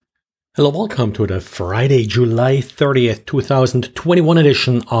Hello, welcome to the Friday, July 30th, 2021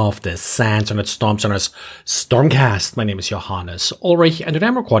 edition of the SANS and Storm Center's StormCast. My name is Johannes Ulrich and today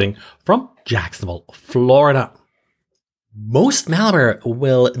I'm recording from Jacksonville, Florida. Most malware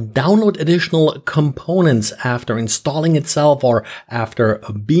will download additional components after installing itself or after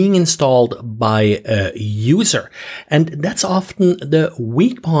being installed by a user. And that's often the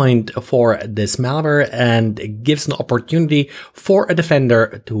weak point for this malware and gives an opportunity for a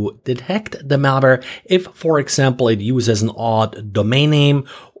defender to detect the malware if, for example, it uses an odd domain name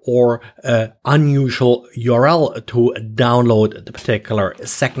or an unusual URL to download the particular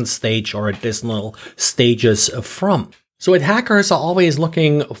second stage or additional stages from. So hackers are always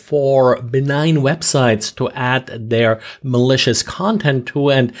looking for benign websites to add their malicious content to,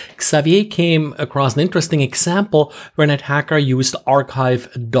 and Xavier came across an interesting example where an attacker used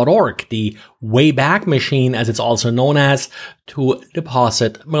archive.org, the Wayback Machine as it's also known as, to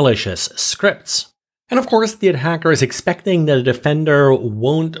deposit malicious scripts. And of course, the attacker is expecting that the defender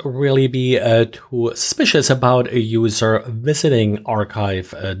won't really be too suspicious about a user visiting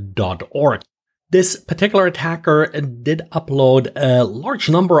archive.org. This particular attacker did upload a large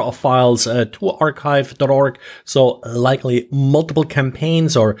number of files to archive.org, so likely multiple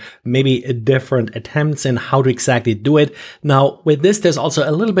campaigns or maybe different attempts in how to exactly do it. Now, with this, there's also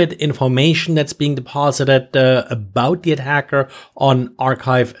a little bit information that's being deposited about the attacker on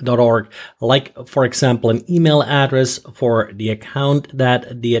archive.org, like, for example, an email address for the account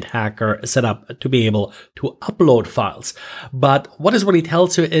that the attacker set up to be able to upload files. But what this really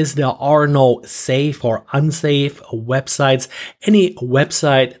tells you is there are no safe or unsafe websites. Any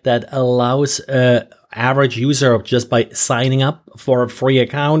website that allows an average user just by signing up for a free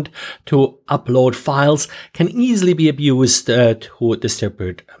account to upload files can easily be abused to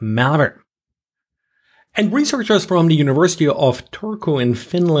distribute malware. And researchers from the University of Turku in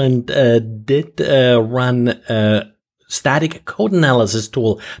Finland did run a static code analysis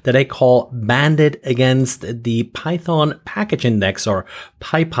tool that they call Bandit against the Python package index, or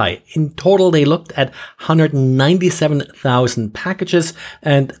PyPy. In total, they looked at 197,000 packages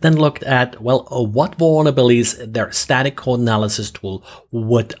and then looked at, what vulnerabilities their static code analysis tool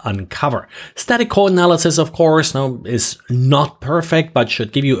would uncover. Static code analysis, of course, is not perfect, but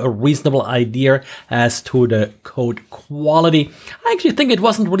should give you a reasonable idea as to the code quality. I actually think it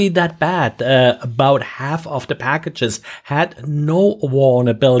wasn't really that bad. About half of the packages had no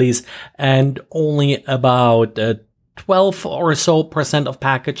vulnerabilities and only about 12 or so % of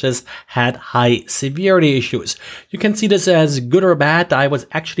packages had high severity issues. You can see this as good or bad. I was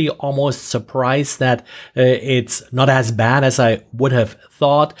actually almost surprised that it's not as bad as I would have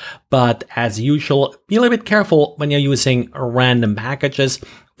thought, but as usual, be a little bit careful when you're using random packages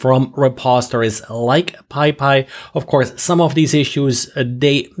from repositories like PyPy. Of course, some of these issues,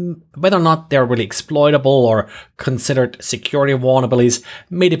 whether or not they're really exploitable or considered security vulnerabilities,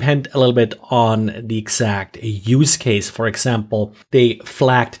 may depend a little bit on the exact use case. For example, they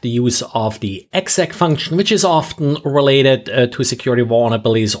flagged the use of the exec function, which is often related to security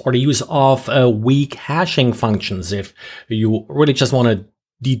vulnerabilities, or the use of weak hashing functions. If you really just want to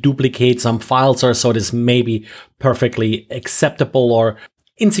deduplicate some files or so, this may be perfectly acceptable. Or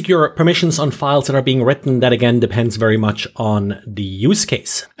insecure permissions on files that are being written, that again depends very much on the use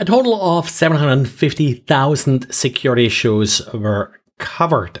case. A total of 750,000 security issues were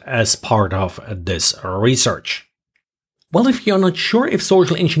covered as part of this research. Well, if you're not sure if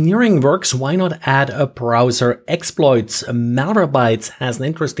social engineering works, why not add a browser exploits? Malwarebytes has an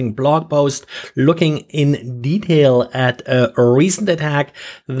interesting blog post looking in detail at a recent attack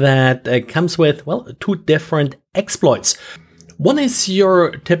that comes with, two different exploits. One is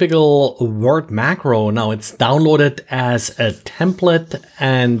your typical Word macro. Now it's downloaded as a template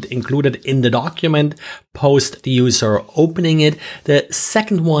and included in the document post the user opening it. The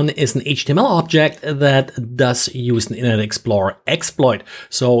second one is an HTML object that does use an Internet Explorer exploit.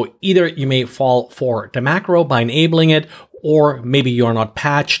 So either you may fall for the macro by enabling it, or maybe you're not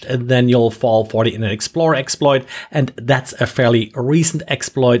patched, and then you'll fall for the Internet Explorer exploit. And that's a fairly recent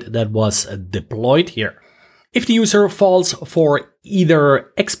exploit that was deployed here. If the user falls for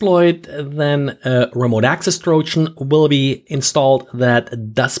either exploit, then a remote access Trojan will be installed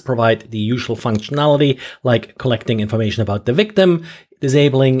that does provide the usual functionality, like collecting information about the victim,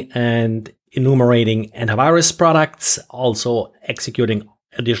 disabling and enumerating antivirus products, also executing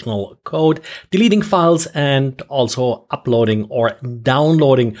additional code, deleting files, and also uploading or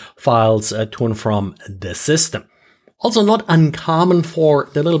downloading files to and from the system. Also not uncommon for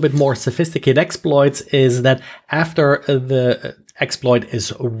the little bit more sophisticated exploits is that after the exploit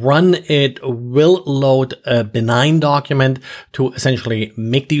is run, it will load a benign document to essentially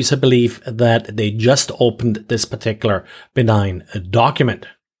make the user believe that they just opened this particular benign document.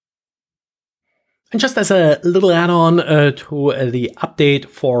 And just as a little add-on to the update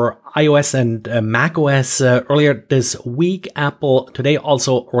for iOS and macOS, earlier this week, Apple today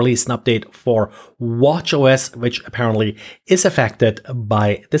also released an update for watchOS, which apparently is affected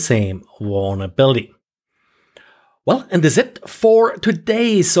by the same vulnerability. Well, and that's it for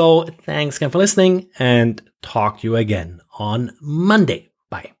today. So thanks again for listening, and talk to you again on Monday.